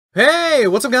Hey,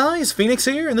 what's up guys? Phoenix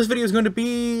here, and this video is going to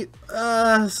be,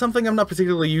 something I'm not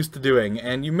particularly used to doing,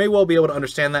 and you may well be able to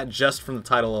understand that just from the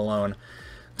title alone.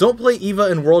 Don't Play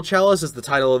Eva in World Chalice is the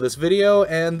title of this video,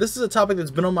 and this is a topic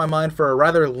that's been on my mind for a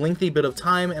rather lengthy bit of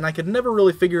time, and I could never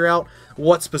really figure out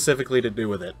what specifically to do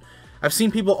with it. I've seen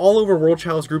people all over World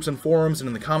Chalice groups and forums and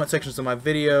in the comment sections of my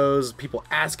videos, people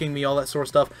asking me all that sort of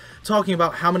stuff, talking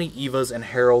about how many Evas and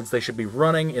Heralds they should be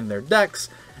running in their decks,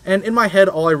 and in my head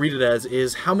all I read it as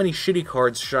is how many shitty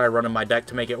cards should I run in my deck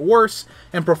to make it worse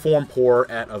and perform poor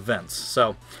at events.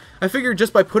 So I figured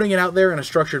just by putting it out there in a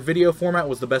structured video format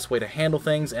was the best way to handle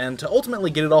things and to ultimately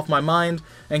get it off my mind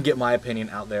and get my opinion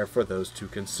out there for those to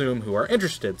consume who are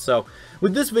interested. So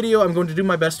with this video I'm going to do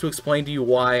my best to explain to you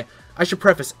why. I should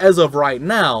preface, as of right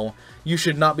now, you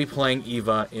should not be playing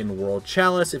Eva in World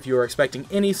Chalice if you are expecting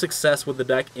any success with the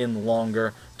deck in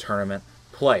longer tournament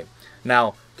play.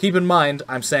 Now, keep in mind,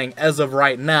 I'm saying as of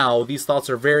right now, these thoughts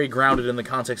are very grounded in the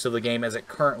context of the game as it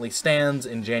currently stands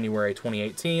in January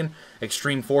 2018.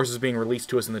 Extreme Force is being released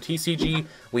to us in the TCG.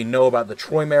 We know about the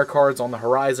Troymare cards on the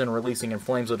horizon releasing in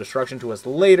Flames of Destruction to us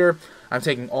later. I'm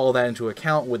taking all that into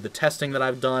account with the testing that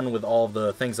I've done, with all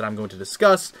the things that I'm going to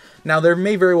discuss. Now, there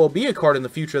may very well be a card in the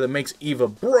future that makes Eva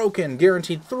broken,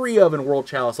 guaranteed 3 of in World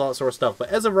Chalice, all that sort of stuff. But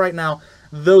as of right now,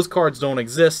 those cards don't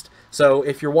exist. So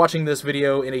if you're watching this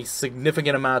video in a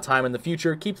significant amount of time in the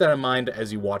future, keep that in mind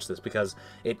as you watch this, because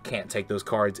it can't take those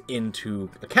cards into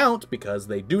account because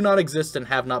they do not exist and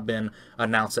have not been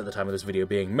announced at the time of this video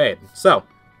being made. So,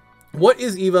 what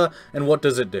is Eva and what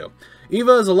does it do?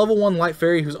 Eva is a level 1 Light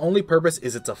Fairy whose only purpose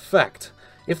is its effect.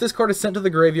 If this card is sent to the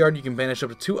graveyard, you can banish up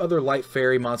to 2 other Light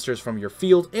Fairy monsters from your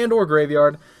field and or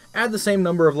graveyard. Add the same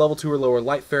number of level 2 or lower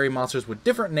Light Fairy monsters with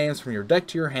different names from your deck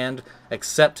to your hand,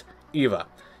 except Eva.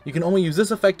 You can only use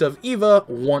this effect of Eva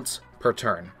once per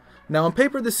turn. Now on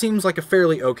paper this seems like a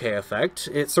fairly okay effect.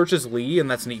 It searches Lee, and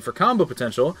that's neat for combo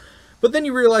potential, but then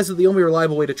you realize that the only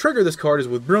reliable way to trigger this card is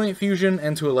with Brilliant Fusion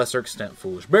and to a lesser extent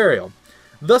Foolish Burial.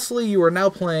 Thusly, you are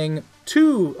now playing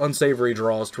 2 unsavory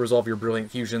draws to resolve your Brilliant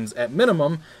Fusions at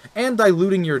minimum, and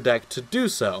diluting your deck to do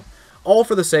so. All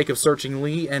for the sake of searching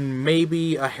Lee and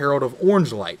maybe a Herald of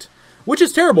Orange Light. Which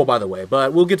is terrible, by the way,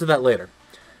 but we'll get to that later.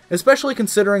 Especially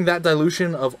considering that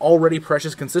dilution of already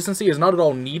precious consistency is not at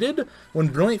all needed when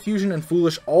Brilliant Fusion and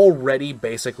Foolish already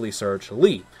basically search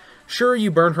Lee. Sure, you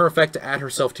burn her effect to add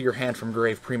herself to your hand from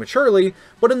grave prematurely,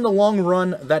 but in the long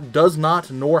run, that does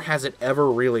not, nor has it ever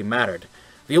really mattered.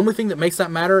 The only thing that makes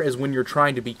that matter is when you're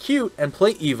trying to be cute and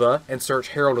play Eva and search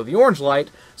Herald of the Orange Light,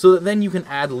 so that then you can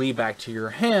add Lee back to your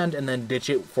hand and then ditch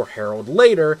it for Herald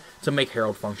later to make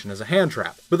Herald function as a hand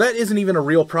trap. But that isn't even a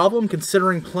real problem,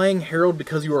 considering playing Herald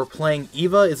because you are playing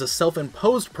Eva is a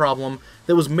self-imposed problem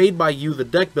that was made by you, the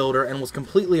deck builder, and was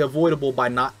completely avoidable by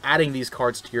not adding these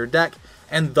cards to your deck,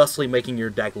 and thusly making your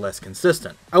deck less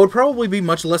consistent. I would probably be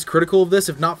much less critical of this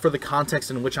if not for the context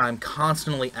in which I am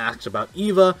constantly asked about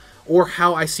Eva, or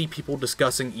how I see people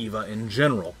discussing Eva in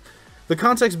general. The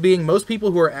context being most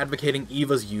people who are advocating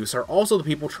Eva's use are also the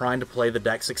people trying to play the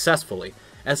deck successfully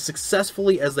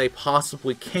as they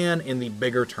possibly can in the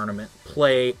bigger tournament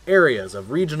play areas of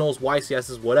regionals,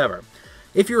 YCSs, whatever.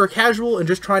 If you're a casual and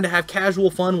just trying to have casual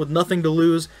fun with nothing to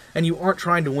lose, and you aren't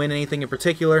trying to win anything in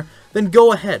particular, then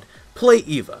go ahead, play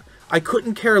Eva. I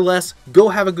couldn't care less, go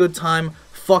have a good time,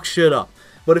 fuck shit up.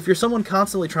 But if you're someone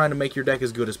constantly trying to make your deck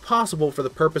as good as possible for the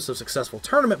purpose of successful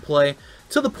tournament play,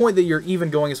 to the point that you're even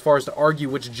going as far as to argue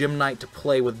which Gym Knight to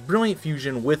play with Brilliant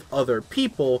Fusion with other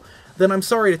people, then I'm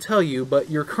sorry to tell you, but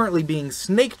you're currently being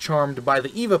snake charmed by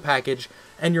the Eva package,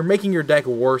 and you're making your deck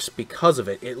worse because of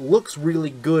it. It looks really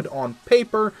good on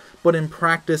paper, but in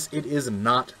practice it is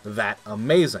not that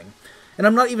amazing. And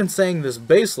I'm not even saying this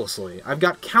baselessly. I've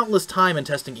got countless time in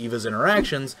testing Eva's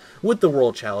interactions with the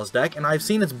World Chalice deck, and I've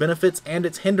seen its benefits and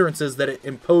its hindrances that it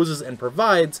imposes and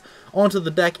provides onto the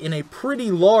deck in a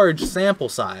pretty large sample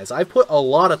size. I've put a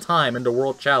lot of time into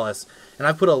World Chalice, and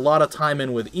I've put a lot of time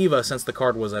in with Eva since the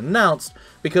card was announced,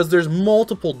 because there's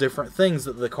multiple different things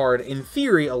that the card, in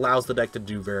theory, allows the deck to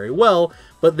do very well,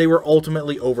 but they were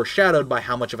ultimately overshadowed by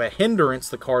how much of a hindrance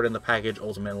the card in the package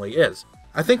ultimately is.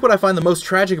 I think what I find the most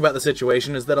tragic about the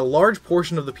situation is that a large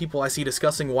portion of the people I see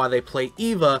discussing why they play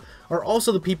Eva are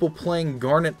also the people playing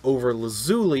Garnet over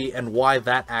Lazuli and why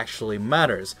that actually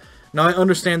matters. Now I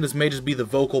understand this may just be the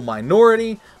vocal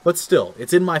minority, but still,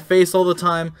 it's in my face all the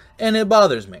time, and it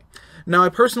bothers me. Now I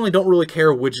personally don't really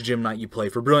care which Gym Knight you play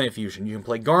for Brilliant Fusion. You can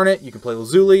play Garnet, you can play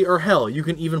Lazuli, or hell, you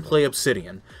can even play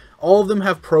Obsidian. All of them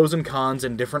have pros and cons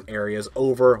in different areas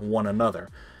over one another.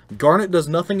 Garnet does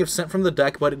nothing if sent from the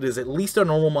deck, but it is at least a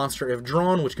normal monster if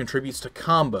drawn, which contributes to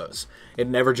combos. It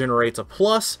never generates a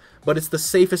plus, but it's the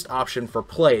safest option for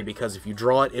play, because if you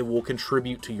draw it, it will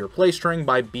contribute to your play string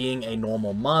by being a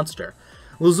normal monster.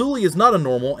 Lazuli is not a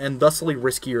normal, and thusly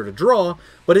riskier to draw,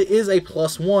 but it is a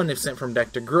 +1 if sent from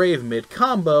deck to grave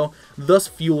mid-combo, thus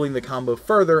fueling the combo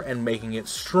further and making it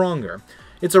stronger.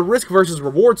 It's a risk versus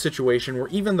reward situation where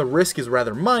even the risk is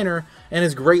rather minor and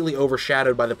is greatly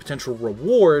overshadowed by the potential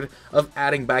reward of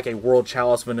adding back a World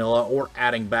Chalice vanilla or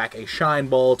adding back a Shine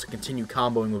Ball to continue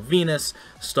comboing with Venus,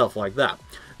 stuff like that.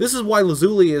 This is why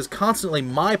Lazuli is constantly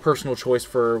my personal choice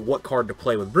for what card to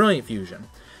play with Brilliant Fusion.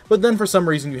 But then for some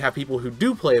reason you have people who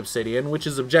do play Obsidian, which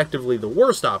is objectively the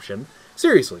worst option.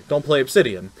 Seriously, don't play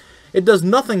Obsidian. It does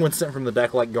nothing when sent from the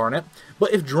deck like Garnet,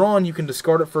 but if drawn you can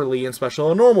discard it for Lee and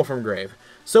special a normal from grave.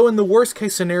 So in the worst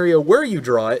case scenario where you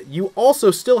draw it, you also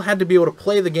still had to be able to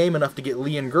play the game enough to get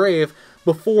Lee and grave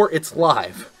before it's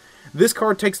live. This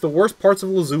card takes the worst parts of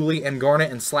Lazuli and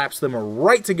Garnet and slaps them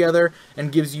right together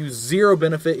and gives you 0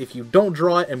 benefit if you don't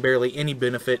draw it and barely any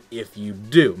benefit if you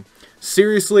do.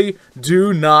 Seriously,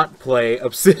 do not play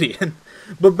Obsidian.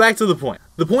 But back to the point.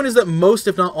 The point is that most,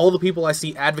 if not all, the people I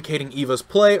see advocating Eva's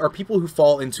play are people who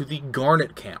fall into the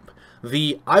Garnet camp.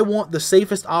 I want the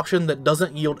safest option that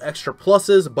doesn't yield extra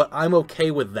pluses, but I'm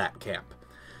okay with that camp.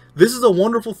 This is a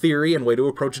wonderful theory and way to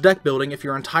approach deck building if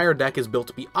your entire deck is built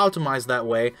to be optimized that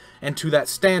way and to that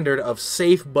standard of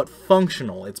safe but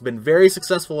functional. It's been very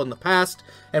successful in the past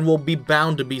and will be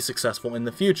bound to be successful in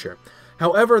the future.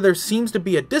 However, there seems to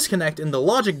be a disconnect in the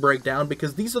logic breakdown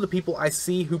because these are the people I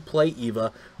see who play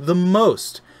Eva the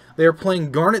most. They are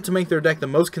playing Garnet to make their deck the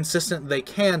most consistent they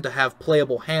can to have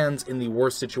playable hands in the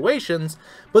worst situations,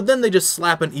 but then they just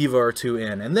slap an Eva or 2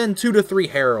 in, and then 2 to 3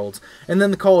 Heralds, and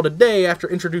then they call it a day after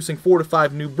introducing 4 to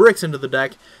 5 new bricks into the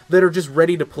deck that are just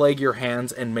ready to plague your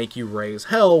hands and make you raise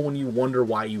hell when you wonder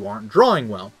why you aren't drawing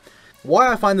well.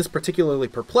 Why I find this particularly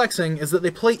perplexing is that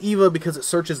they play Eva because it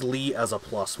searches Lee as a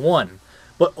 +1,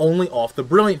 but only off the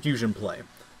Brilliant Fusion play.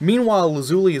 Meanwhile,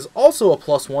 Lazuli is also a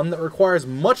 +1 that requires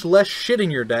much less shit in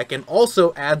your deck and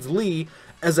also adds Lee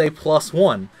as a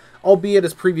 +1. Albeit,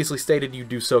 as previously stated, you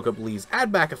do soak up Lee's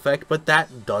add-back effect, but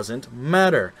that doesn't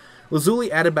matter.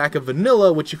 Lazuli added back a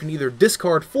vanilla, which you can either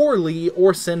discard for Lee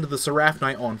or send the Seraph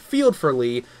Knight on field for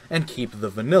Lee and keep the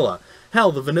vanilla.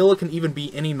 Hell, the vanilla can even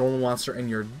be any normal monster in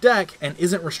your deck and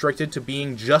isn't restricted to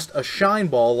being just a Shine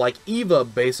Ball like Eva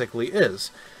basically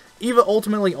is. Eva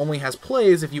ultimately only has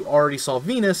plays if you already saw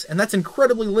Venus, and that's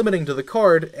incredibly limiting to the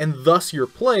card, and thus your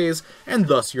plays, and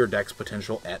thus your deck's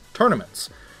potential at tournaments.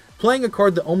 Playing a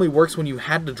card that only works when you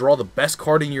had to draw the best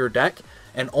card in your deck,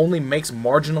 and only makes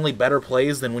marginally better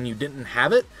plays than when you didn't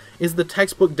have it, is the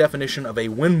textbook definition of a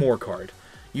win more card.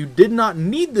 You did not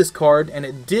need this card, and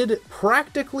it did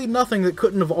practically nothing that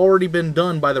couldn't have already been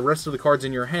done by the rest of the cards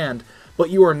in your hand,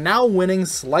 but you are now winning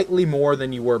slightly more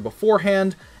than you were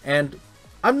beforehand, and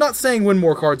I'm not saying win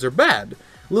more cards are bad.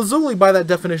 Lazuli, by that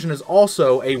definition, is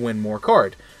also a win more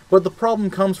card, but the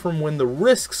problem comes from when the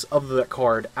risks of that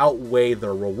card outweigh the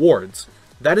rewards.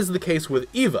 That is the case with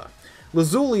Eva.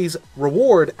 Lazuli's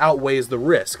reward outweighs the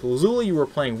risk. Lazuli, you are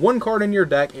playing one card in your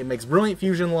deck, it makes Brilliant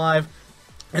Fusion live,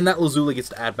 and that Lazuli gets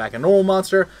to add back a normal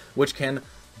monster, which can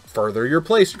further your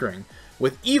play string.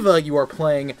 With Eva, you are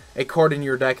playing a card in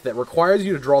your deck that requires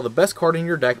you to draw the best card in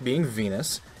your deck, being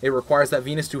Venus. It requires that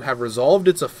Venus to have resolved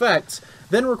its effects,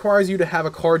 then requires you to have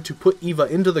a card to put Eva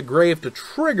into the grave to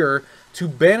trigger to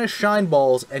banish Shine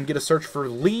Balls and get a search for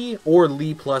Lee or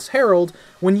Lee plus Herald,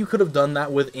 when you could have done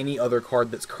that with any other card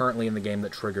that's currently in the game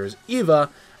that triggers Eva,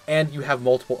 and you have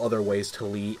multiple other ways to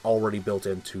Lee already built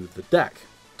into the deck.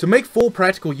 To make full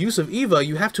practical use of Eva,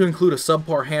 you have to include a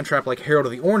subpar hand trap like Herald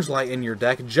of the Orange Light in your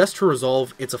deck just to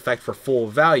resolve its effect for full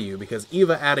value, because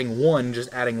Eva adding 1,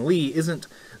 just adding Lee, isn't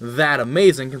that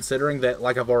amazing considering that,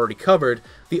 like I've already covered,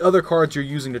 the other cards you're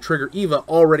using to trigger Eva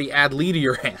already add Lee to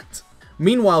your hand.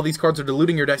 Meanwhile, these cards are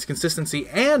diluting your deck's consistency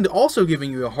and also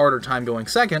giving you a harder time going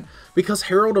second, because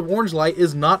Herald of Orange Light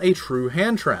is not a true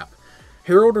hand trap.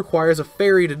 Herald requires a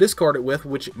fairy to discard it with,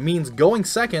 which means going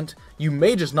second, you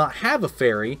may just not have a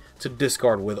fairy to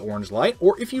discard with Orange Light,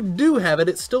 or if you do have it,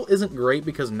 it still isn't great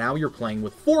because now you're playing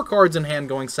with 4 cards in hand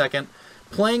going second,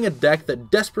 playing a deck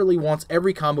that desperately wants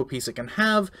every combo piece it can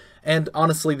have, and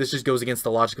honestly, this just goes against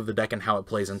the logic of the deck and how it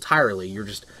plays entirely. You're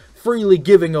just freely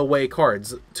giving away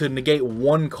cards to negate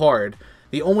 1 card.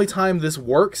 The only time this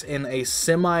works in a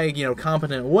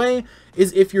competent way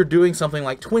is if you're doing something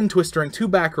like Twin Twistering 2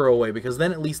 back row away, because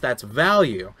then at least that's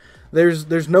value.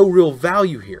 There's no real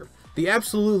value here. The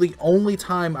absolutely only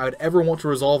time I would ever want to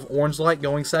resolve Orange Light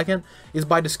going second is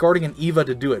by discarding an Eva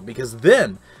to do it, because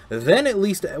then then at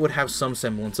least it would have some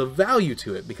semblance of value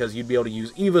to it, because you'd be able to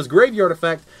use Eva's Graveyard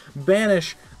Effect,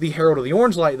 banish the Herald of the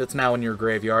Orange Light that's now in your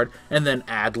graveyard, and then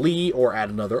add Lee or add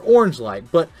another Orange Light.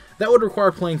 But that would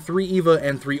require playing 3 Eva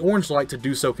and 3 Orange Light to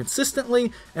do so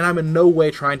consistently, and I'm in no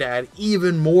way trying to add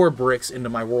even more bricks into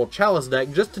my World Chalice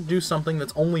deck just to do something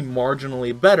that's only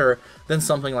marginally better than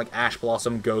something like Ash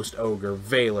Blossom, Ghost Ogre,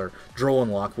 Veiler,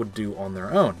 Drolenlock would do on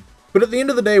their own. But at the end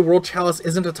of the day, World Chalice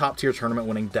isn't a top-tier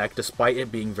tournament-winning deck, despite it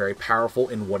being very powerful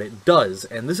in what it does,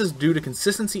 and this is due to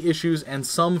consistency issues and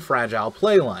some fragile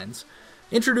playlines.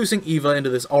 Introducing Eva into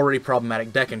this already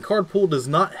problematic deck and card pool does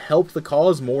not help the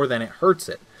cause more than it hurts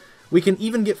it. We can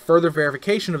even get further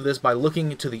verification of this by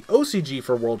looking to the OCG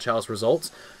for World Chalice results,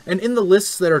 and in the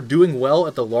lists that are doing well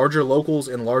at the larger locals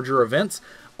and larger events,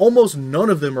 almost none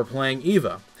of them are playing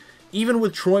Eva. Even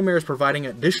with Troy Mares providing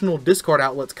additional discard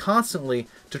outlets constantly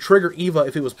to trigger Eva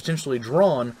if it was potentially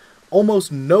drawn,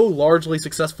 almost no largely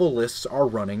successful lists are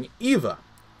running Eva.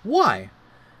 Why?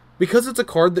 Because it's a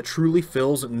card that truly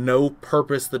fills no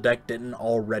purpose the deck didn't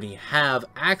already have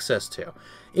access to.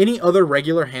 Any other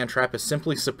regular hand trap is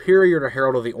simply superior to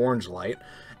Herald of the Orange Light,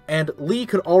 and Lee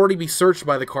could already be searched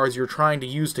by the cards you're trying to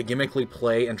use to gimmickly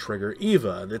play and trigger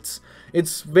Eva.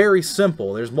 It's very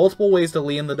simple. There's multiple ways to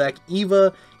Lee in the deck.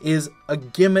 Eva is a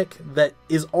gimmick that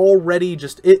is already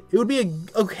just it would be an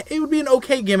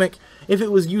okay gimmick if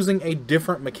it was using a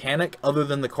different mechanic other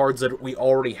than the cards that we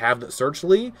already have that search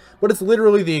Lee, but it's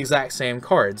literally the exact same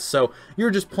cards. So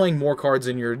you're just playing more cards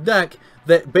in your deck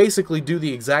that basically do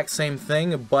the exact same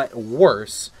thing but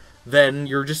worse. Then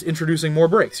you're just introducing more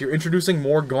bricks. You're introducing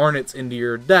more garnets into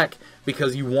your deck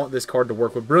because you want this card to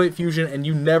work with Brilliant Fusion and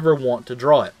you never want to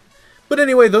draw it. But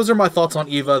anyway, those are my thoughts on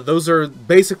Eva. Those are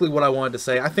basically what I wanted to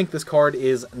say. I think this card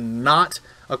is not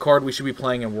a card we should be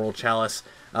playing in World Chalice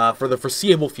for the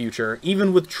foreseeable future.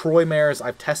 Even with Troy Mares,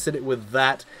 I've tested it with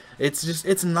that.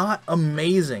 It's not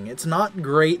amazing. It's not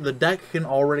great. The deck can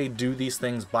already do these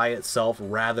things by itself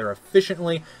rather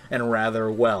efficiently and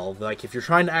rather well. Like, if you're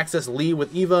trying to access Lee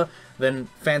with Eva, then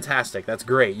fantastic. That's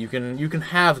great. You can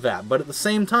have that. But at the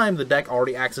same time, the deck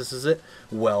already accesses it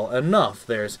well enough.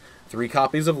 There's 3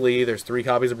 copies of Lee, there's 3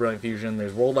 copies of Brilliant Fusion,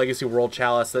 there's World Legacy, World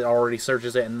Chalice that already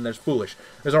searches it, and then there's Foolish.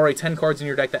 There's already 10 cards in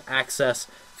your deck that access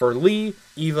for Lee.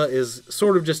 Eva is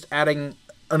sort of just adding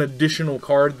an additional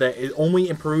card that it only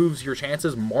improves your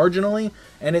chances marginally,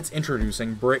 and it's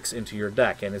introducing bricks into your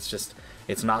deck, and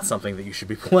it's not something that you should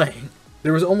be playing.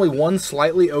 There was only one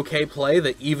slightly okay play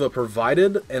that Eva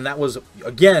provided, and that was,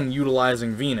 again,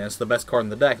 utilizing Venus, the best card in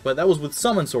the deck, but that was with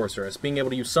Summon Sorceress, being able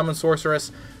to use Summon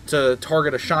Sorceress to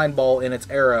target a Shine Ball in its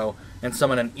arrow and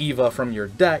summon an Eva from your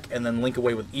deck, and then link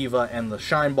away with Eva and the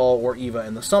Shine Ball, or Eva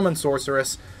and the Summon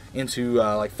Sorceress, into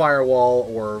like Firewall,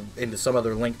 or into some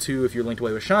other link too if you're linked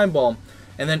away with Shine Ball,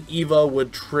 and then Eva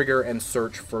would trigger and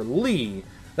search for Lee.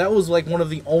 That was like one of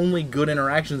the only good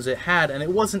interactions it had, and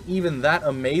it wasn't even that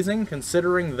amazing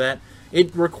considering that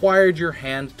it required your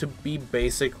hand to be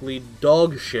basically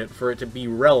dog shit for it to be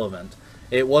relevant.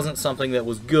 It wasn't something that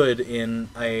was good in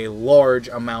a large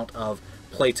amount of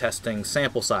playtesting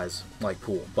sample size like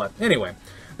pool. But anyway,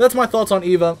 that's my thoughts on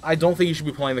Eva. I don't think you should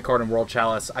be playing the card in World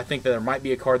Chalice. I think that there might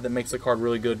be a card that makes the card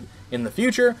really good in the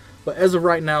future, but as of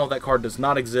right now, that card does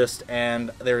not exist, and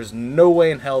there's no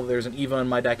way in hell there's an Eva in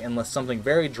my deck unless something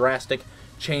very drastic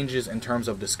changes in terms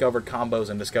of discovered combos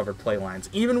and discovered playlines.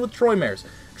 Even with Troy Mares.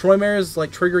 Troy Mares,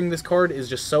 like, triggering this card is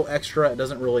just so extra, it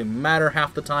doesn't really matter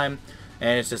half the time,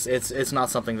 and it's not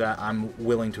something that I'm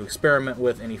willing to experiment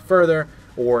with any further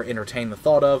or entertain the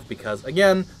thought of, because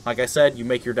again, like I said, you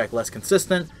make your deck less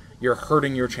consistent, you're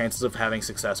hurting your chances of having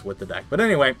success with the deck. But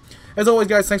anyway, as always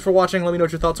guys, thanks for watching. Let me know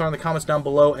what your thoughts are in the comments down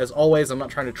below. As always, I'm not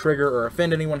trying to trigger or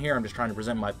offend anyone here, I'm just trying to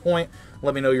present my point.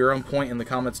 Let me know your own point in the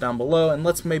comments down below, and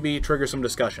let's maybe trigger some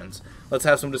discussions. Let's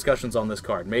have some discussions on this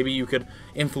card. Maybe you could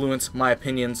influence my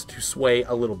opinions to sway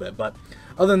a little bit. But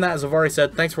other than that, as I've already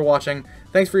said, thanks for watching.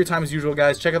 Thanks for your time as usual,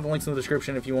 guys. Check out the links in the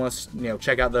description if you want to,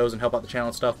 check out those and help out the channel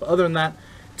and stuff. But other than that,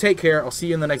 take care. I'll see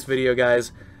you in the next video,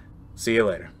 guys. See you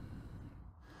later.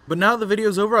 But now that the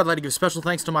video's over, I'd like to give special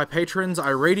thanks to my patrons,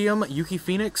 Iradium, Yuki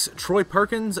Phoenix, Troy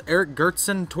Perkins, Eric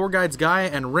Gertson, Tour Guides Guy,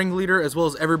 and Ringleader, as well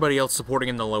as everybody else supporting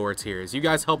in the lower tiers. You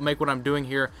guys help make what I'm doing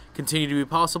here continue to be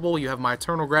possible. You have my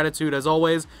eternal gratitude as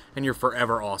always, and you're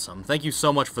forever awesome. Thank you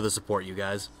so much for the support, you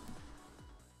guys.